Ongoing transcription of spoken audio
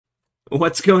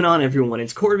What's going on, everyone?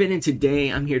 It's Corbin, and today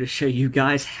I'm here to show you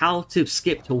guys how to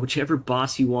skip to whichever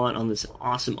boss you want on this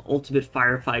awesome Ultimate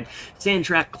Firefight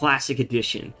Sandtrap Classic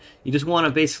Edition. You just want to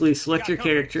basically select your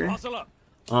character,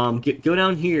 go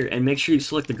down here, and make sure you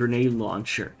select the grenade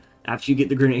launcher. After you get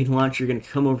the grenade launcher, you're going to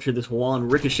come over to this wall and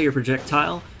ricochet a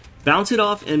projectile, bounce it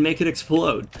off, and make it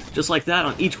explode. Just like that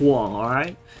on each wall,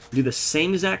 alright? Do the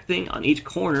same exact thing on each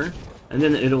corner, and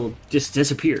then it'll just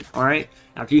disappear, alright?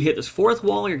 After you hit this fourth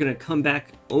wall, you're going to come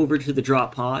back over to the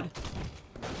drop pod.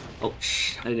 Oh,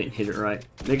 I didn't hit it right.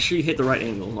 Make sure you hit the right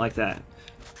angle, like that.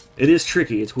 It is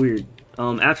tricky, it's weird.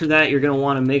 After that, you're going to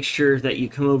want to make sure that you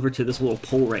come over to this little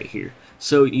pole right here.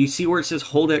 So you see where it says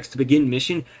hold X to begin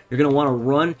mission? You're going to want to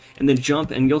run and then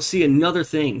jump, and you'll see another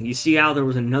thing. You see how there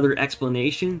was another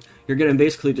explanation? You're going to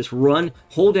basically just run,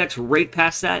 hold X right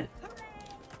past that.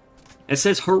 It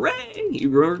says hooray! You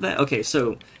remember that? Okay,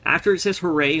 so after it says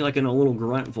hooray, like in a little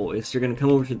grunt voice, you're going to come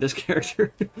over to this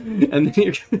character, and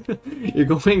then you're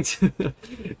going to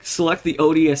select the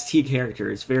ODST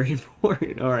character. It's very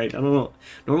important. Alright, I don't know.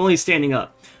 Normally standing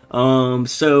up.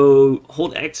 So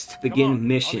hold X to begin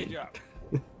mission.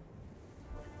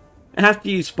 After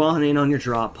you spawn in on your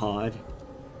drop pod,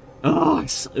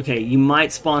 okay, you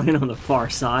might spawn in on the far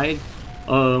side,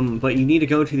 but you need to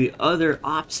go to the other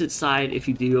opposite side if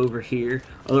you do over here.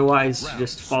 Otherwise,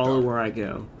 just follow where I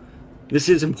go. This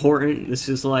is important. This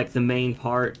is like the main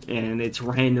part, and it's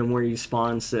random where you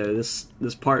spawn, so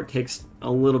this part takes a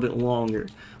little bit longer.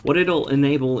 What it'll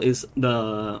enable is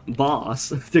the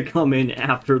boss to come in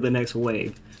after the next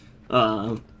wave,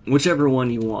 whichever one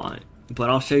you want. But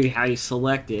I'll show you how you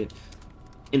select it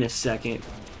in a second.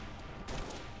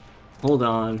 Hold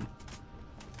on.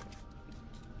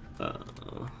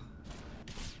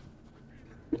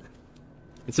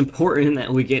 It's important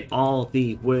that we get all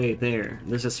the way there.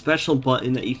 There's a special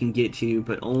button that you can get to,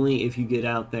 but only if you get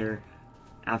out there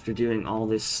after doing all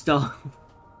this stuff.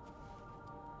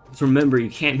 Just remember, you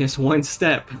can't miss one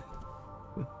step.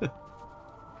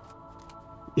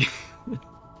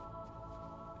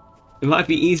 It might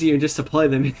be easier just to play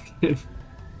them.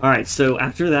 Alright, so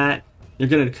after that, you're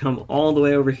going to come all the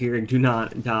way over here and do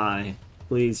not die.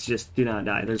 Please just do not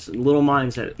die. There's little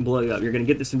mines that blow you up. You're going to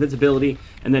get this invincibility,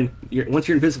 and then once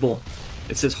you're invisible,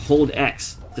 it says hold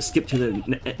X to skip to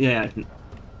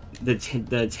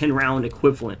the 10 round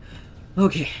equivalent.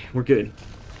 Okay, we're good.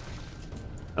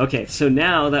 Okay, so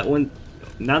now that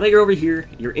you're over here,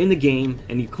 you're in the game,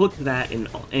 and you click that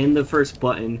and the first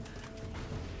button.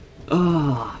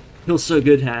 Oh, feels so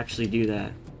good to actually do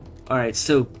that. Alright,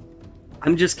 so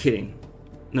I'm just kidding.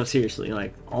 No, seriously,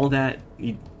 like all that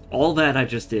I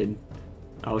just did,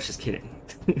 I was just kidding.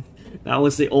 That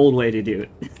was the old way to do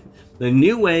it. The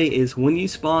new way is when you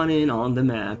spawn in on the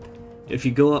map, if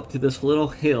you go up to this little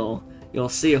hill, you'll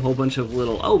see a whole bunch of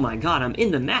little, oh my god, I'm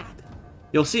in the map!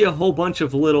 You'll see a whole bunch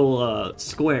of little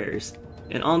squares,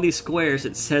 and on these squares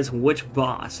it says which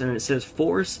boss, and it says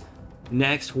Force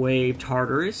Next Wave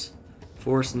Tartarus,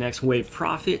 Force Next Wave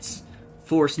Prophets,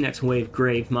 Force Next Wave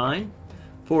Grave Mine,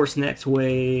 Force Next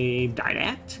Wave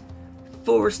Didact,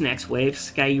 Force Next Wave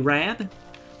Skyrab,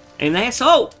 and that's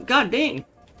god dang,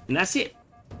 and that's it.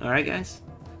 Alright guys,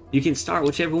 you can start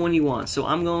whichever one you want. So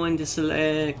I'm going to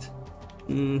select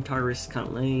Tartarus is kind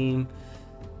of lame.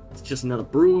 It's just another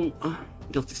brute.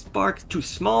 Guilty Spark, too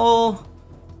small.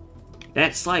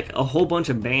 That's like a whole bunch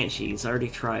of Banshees. I already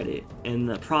tried it, and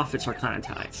the Prophets are kind of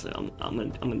tight, so I'm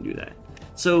gonna do that.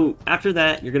 So after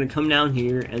that, you're gonna come down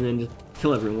here and then just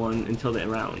kill everyone until the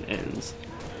round ends.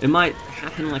 It might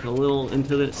happen like a little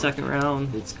into the second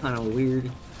round. It's kind of weird.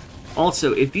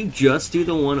 Also, if you just do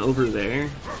the one over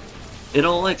there,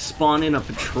 it'll like spawn in a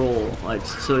patrol. Like,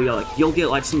 so you'll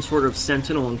get like some sort of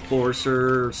Sentinel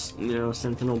Enforcer, you know,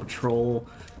 Sentinel Patrol,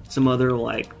 some other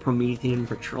like Promethean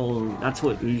Patrol. That's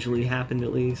what usually happened,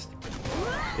 at least.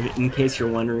 In case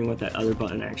you're wondering what that other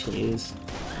button actually is.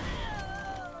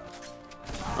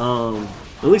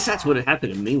 At least that's what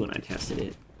happened to me when I tested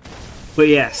it. But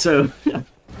yeah, so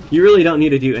you really don't need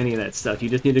to do any of that stuff. You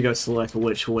just need to go select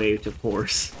which wave to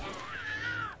force.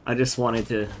 I just wanted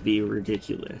to be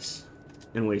ridiculous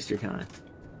and waste your time.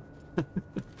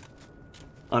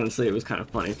 Honestly, it was kind of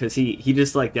funny because he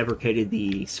just like deprecated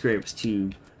the scripts to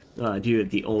do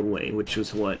it the old way, which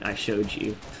was what I showed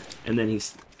you. And then he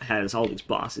has all these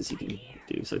bosses you can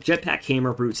do. So jetpack,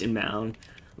 camera, brutes, inbound.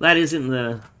 That isn't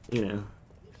the, you know,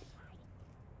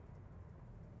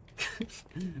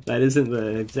 that isn't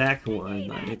the exact one,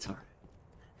 but it's hard.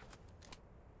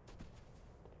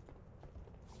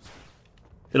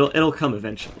 It'll come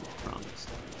eventually, I promise.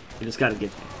 You just gotta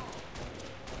get there.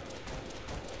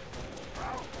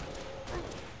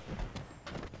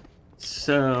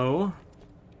 so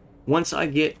once I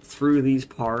get through these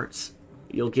parts,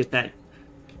 you'll get that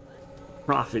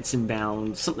profits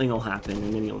inbound. Something will happen,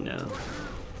 and then you'll know.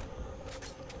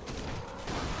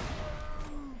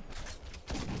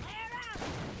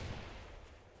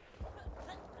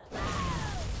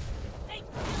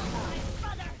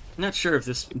 I'm not sure if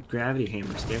this gravity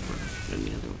hammer is different than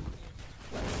the other one.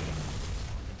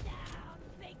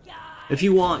 If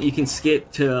you want, you can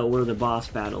skip to where the boss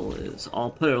battle is. I'll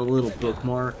put a little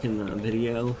bookmark in the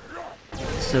video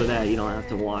so that you don't have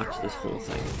to watch this whole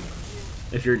thing.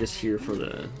 If you're just here for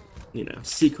the, you know,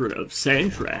 secret of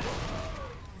Sandtrap.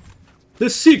 The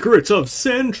secrets of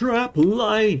Sandtrap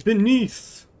lie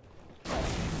beneath.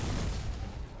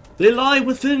 They lie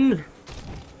within.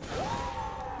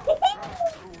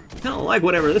 Kind of like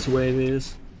whatever this wave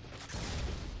is.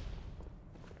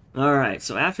 Alright,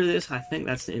 so after this, I think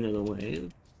that's the end of the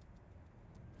wave.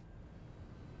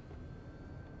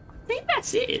 I think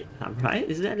that's it.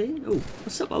 Alright, is that it? Oh,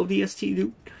 what's up, ODST,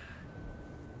 dude?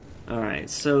 Alright,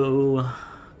 so...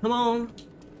 Come on.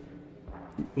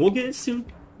 We'll get it soon.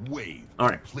 Wave.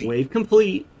 Alright, wave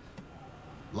complete.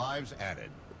 Lives added.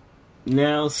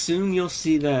 Now, soon you'll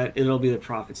see that it'll be the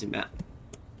profits in map.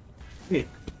 Yeah.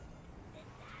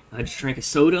 I just drank a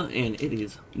soda, and it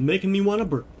is making me want to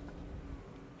burp.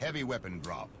 Heavy weapon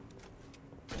drop.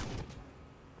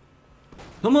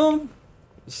 Come on!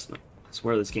 I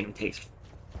swear this game takes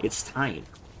its time.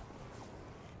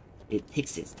 It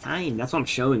takes its time. That's why I'm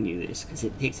showing you this, because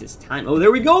it takes its time. Oh,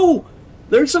 there we go!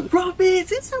 There's some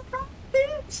profits! It's some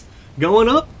profits! Going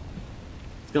up.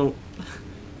 It's gonna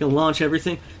launch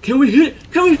everything. Can we hit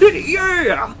it? Can we hit it?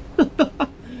 Yeah!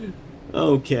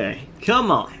 Okay,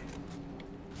 come on.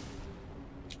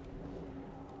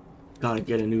 Gotta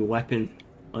get a new weapon.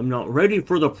 I'm not ready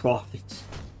for the profits.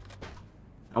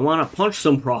 I want to punch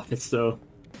some profits, though.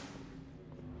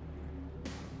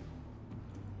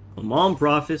 Come on,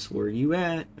 profits. Where are you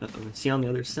at? Uh-oh, see on the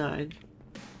other side.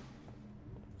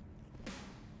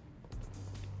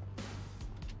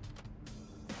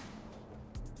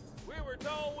 We were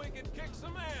told we could kick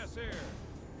some ass here.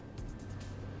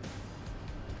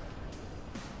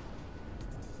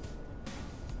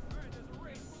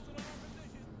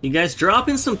 You guys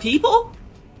dropping some people?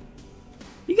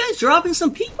 You guys dropping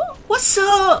some people? What's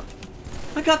up?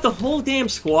 I got the whole damn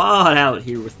squad out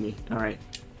here with me. Alright.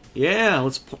 Yeah,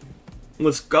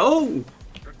 let's go.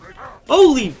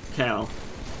 Holy cow.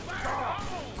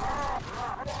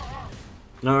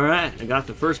 Alright, I got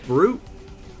the first brute.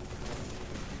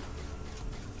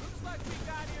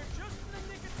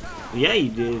 Yeah, you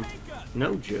did.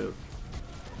 No joke.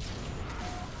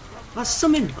 I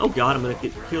summoned. Oh god, I'm gonna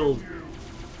get killed.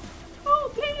 Oh,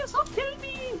 please, stop killing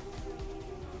me.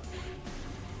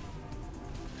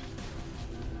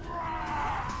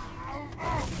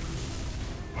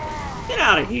 Get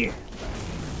out of here.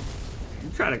 You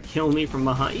try to kill me from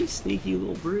behind, you sneaky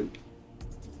little brute.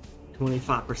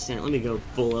 25%. Let me go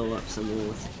blow up someone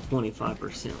with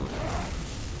 25%.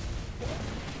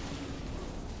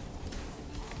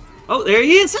 Oh, there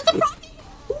he is! That's the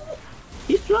problem!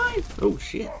 He's flying! Oh,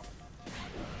 shit.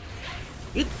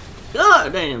 Good.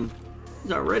 God damn!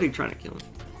 He's already trying to kill him.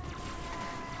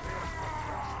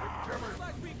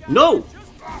 No!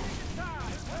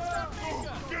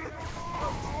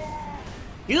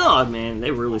 God, man,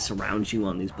 they really surround you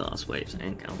on these boss waves, I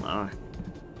ain't gonna lie.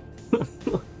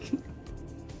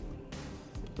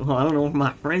 Well, I don't know where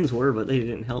my friends were, but they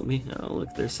didn't help me. Oh,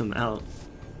 look, there's some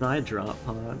outside drop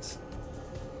pods.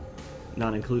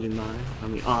 Not including mine.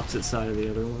 On the opposite side of the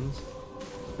other ones.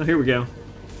 Oh, here we go.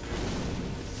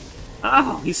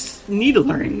 Oh, he's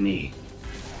needling me.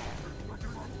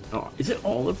 Oh, is it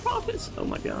all the profits? Oh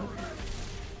my god.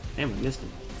 Damn, I missed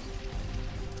him.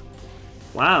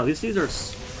 Wow, these are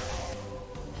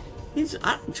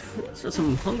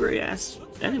some hungry ass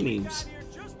enemies.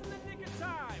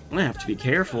 I'm gonna have to be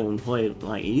careful and play it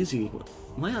like easy.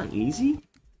 Am I on easy?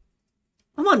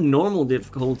 I'm on normal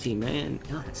difficulty, man.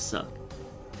 God, that sucks.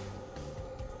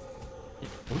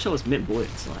 I wish I was Mint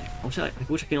Blitz. Like, I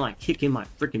wish I could like kick in my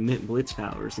freaking Mint Blitz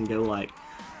powers and go like,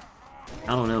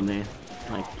 I don't know, man.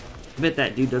 Like, I bet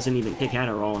that dude doesn't even kick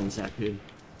Adderall and is that good.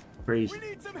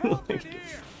 Crazy.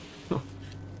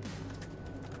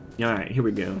 Alright, here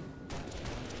we go.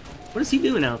 What is he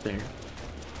doing out there?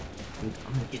 I'm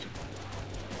gonna get him.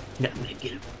 Yeah, I'm gonna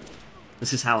get him.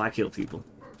 This is how I kill people.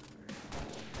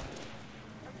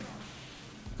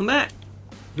 Come back!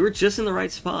 You were just in the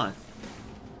right spot.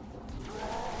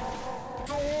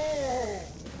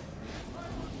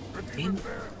 Damn it.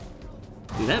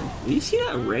 Dude, do you see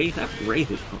that Wraith? That Wraith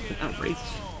is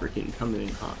freaking coming in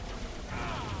hot.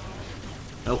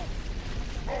 Oh.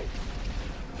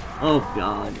 Oh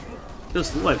god.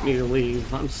 Just let me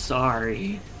leave. I'm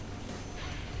sorry.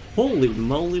 Holy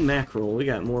moly mackerel. We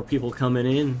got more people coming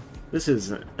in. This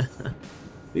is...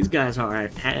 these guys are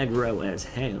aggro as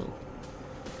hell.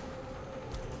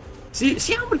 See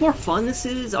how much more fun this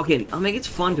is? Okay, I mean, it's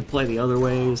fun to play the other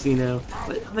ways, you know,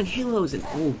 but, I mean, Halo is an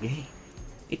old game.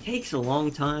 It takes a long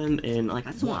time, and, like,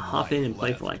 I just want to hop in and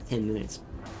play for, like, 10 minutes.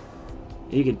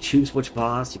 And you can choose which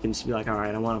boss. You can just be like,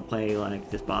 alright, I want to play,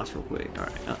 like, this boss real quick.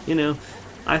 Alright, you know,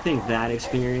 I think that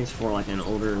experience for, like, an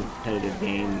older competitive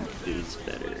game is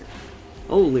better.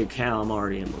 Holy cow, I'm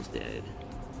already almost dead.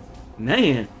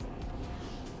 Man!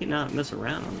 You cannot mess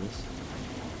around on this.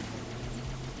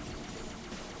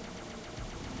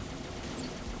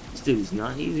 This dude's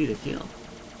not easy to kill.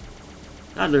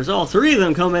 God, there's all three of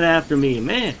them coming after me,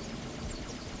 man.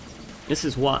 This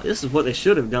is what they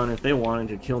should have done if they wanted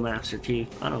to kill Master Chief.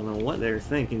 I don't know what they're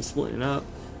thinking, splitting up.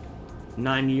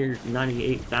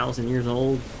 98,000 years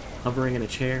old, hovering in a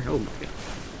chair. Oh my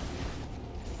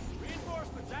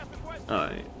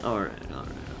god. Alright.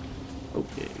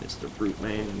 Okay, Mr. Brute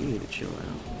Man, you need to chill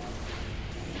out.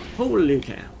 Holy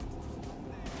cow.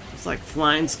 It's like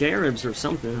flying scarabs or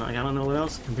something. Like, I don't know what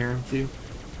else to compare them to.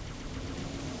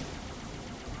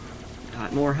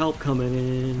 Got more help coming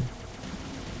in.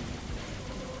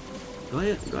 Do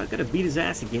I gotta beat his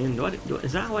ass again?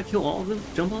 Is that how I kill all of them?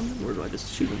 Jump on them? Or do I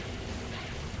just shoot them?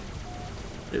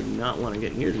 I do not want to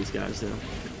get near these guys, though.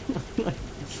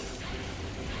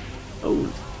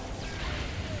 Oh.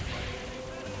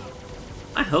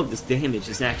 I hope this damage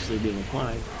is actually being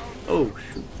applied. Oh,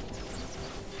 shoot.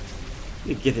 Let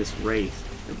me get this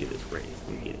Wraith. Let me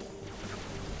get it.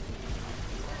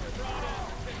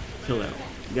 Kill that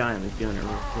guy on the gunner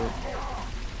real quick.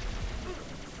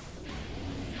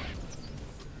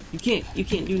 You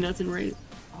can't do nothing, Wraith.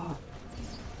 Oh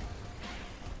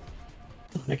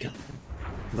my god.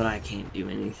 But I can't do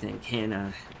anything, can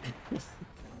I?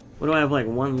 What do I have, like,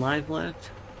 1 life left?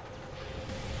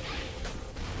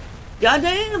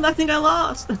 Goddamn, I think I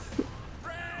lost!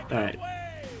 Alright.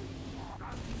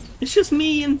 It's just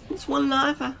me and it's 1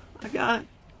 life I got.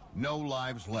 No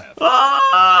lives left.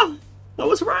 Ah! I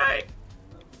was right!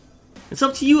 It's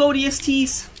up to you,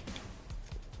 ODSTs.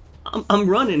 I'm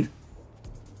running.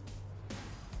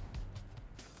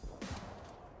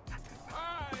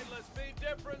 Alright, let's be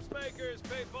difference makers,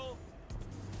 people.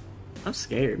 I'm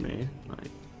scared, man. Like,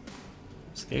 I'm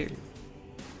scared.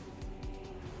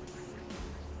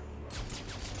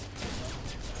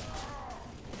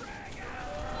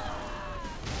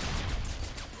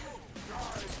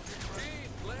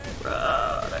 Bro,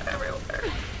 they're everywhere.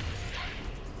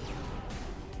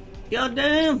 God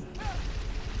damn.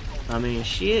 I mean,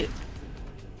 shit.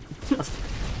 These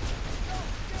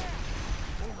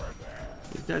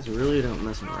guys really don't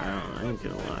mess around. I ain't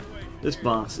gonna lie. This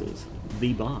boss is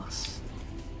the boss.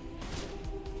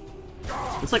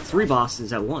 It's like 3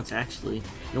 bosses at once, actually.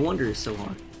 No wonder it's so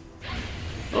hard.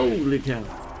 Holy cow.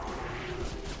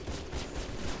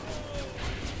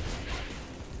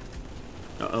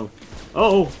 Uh-oh.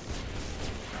 Oh!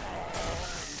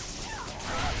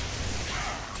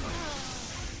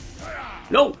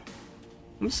 No!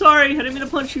 I'm sorry, I didn't mean to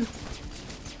punch you.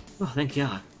 Oh, thank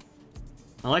God.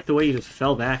 I like the way you just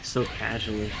fell back so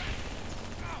casually.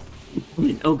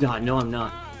 Oh God, no I'm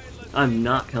not. I'm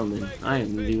not coming. I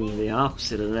am doing the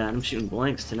opposite of that. I'm shooting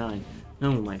blanks tonight.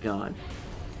 Oh my God.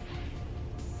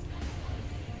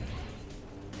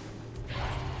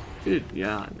 Good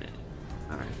God, man.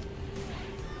 Alright.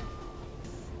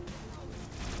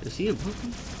 Is he above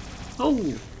me?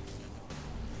 Oh!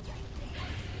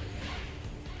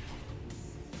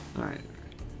 Alright.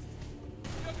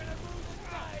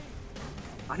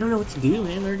 I don't know what to do,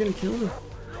 man. They're gonna kill me.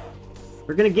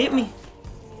 They're gonna get me.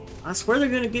 I swear they're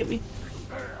gonna get me.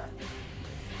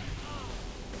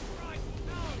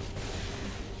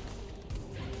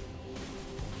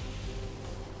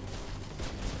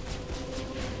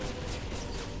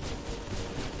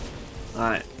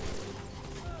 Alright.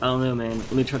 I don't know, man.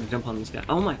 Let me try to jump on this guy.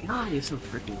 Oh my God, he's so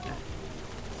freaking bad.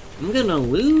 I'm gonna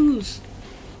lose.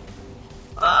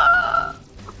 Ah!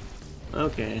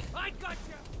 Okay.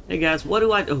 Hey guys, what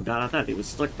do I... Oh God, I thought he was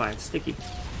stuck by a sticky.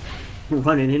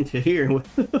 Running into here with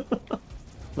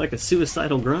like a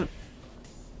suicidal grunt.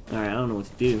 Alright, I don't know what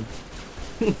to do.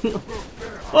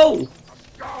 Oh!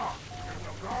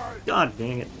 God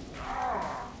dang it.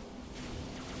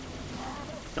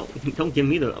 Don't give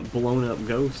me the blown up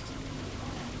ghost.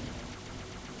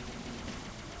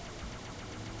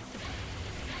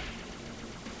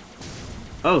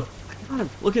 Oh, my God,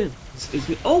 look at him.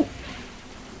 Oh!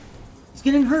 He's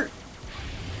getting hurt.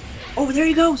 Oh, there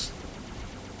he goes.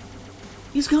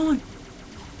 He's going.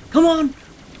 Come on!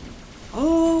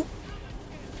 Oh!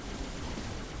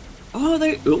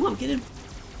 Oh, oh, I'm getting...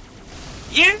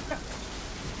 Yeah!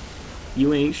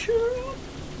 You ain't sure?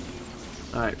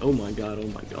 Alright, oh my god, oh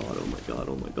my god, oh my god,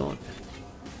 oh my god.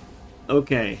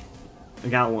 Okay, I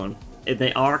got one. If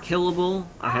they are killable,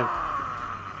 I have...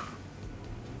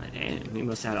 Man, he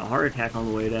must have had a heart attack on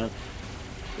the way down.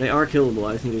 They are killable,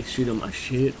 I just need to shoot them a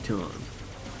shit ton.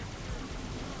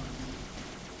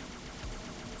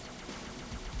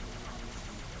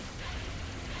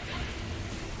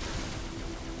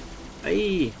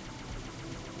 Hey!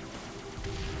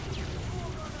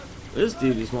 This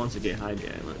dude just wants to get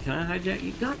hijacked. Look, can I hijack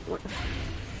you? God, what?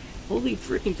 Holy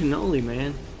freaking cannoli,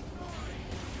 man.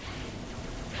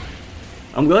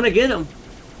 I'm gonna get him.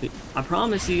 I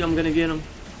promise you I'm gonna get him.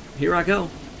 Here I go.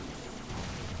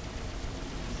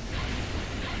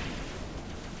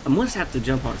 I must have to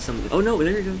jump on something. Oh no,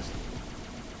 there he goes.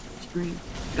 Green.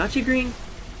 Got you, Green.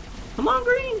 Come on,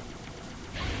 Green.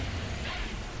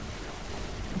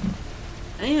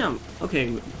 Damn.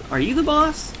 Okay, are you the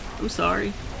boss? I'm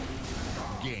sorry.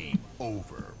 Game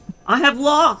over. I have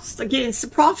lost against the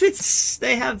prophets.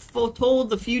 They have foretold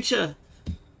the future.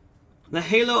 The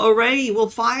Halo array will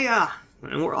fire,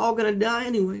 and we're all gonna die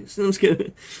anyways. I'm just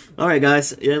kidding. Alright,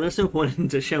 guys. Yeah, there's no point in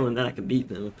just showing that I can beat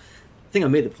them. I think I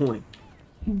made the point.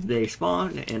 They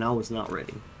spawned, and I was not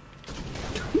ready.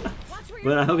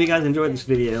 But I hope you guys enjoyed this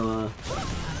video. I'll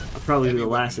probably do the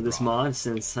last of this mod,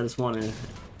 since I just want to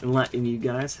enlighten you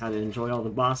guys how to enjoy all the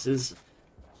bosses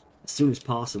as soon as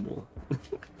possible.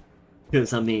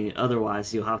 Because, I mean,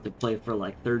 otherwise you'll have to play for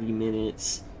like 30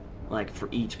 minutes, like, for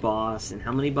each boss. And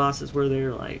how many bosses were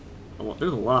there? Like,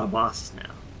 there's a lot of bosses now.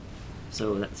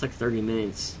 So that's like 30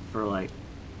 minutes for like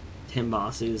 10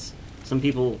 bosses. Some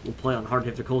people will play on hard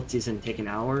difficulties and take an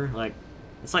hour. Like,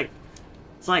 it's like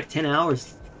 10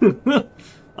 hours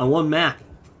on one map.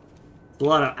 It's a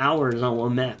lot of hours on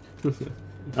one map.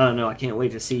 I don't know, I can't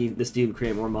wait to see this dude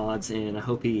create more mods, and I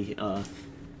hope he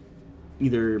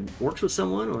either works with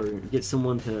someone or gets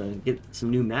someone to get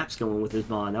some new maps going with his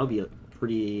mod. That would be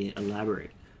pretty elaborate.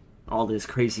 All this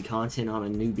crazy content on a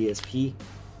new BSP.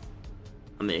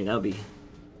 I mean, that would be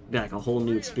like a whole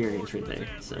new experience right there.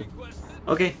 So,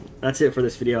 okay, that's it for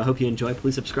this video. I hope you enjoyed.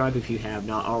 Please subscribe if you have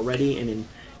not already, and then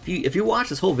if you watch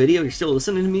this whole video, you're still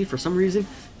listening to me for some reason,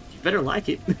 you better like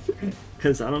it,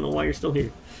 because I don't know why you're still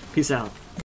here. Peace out.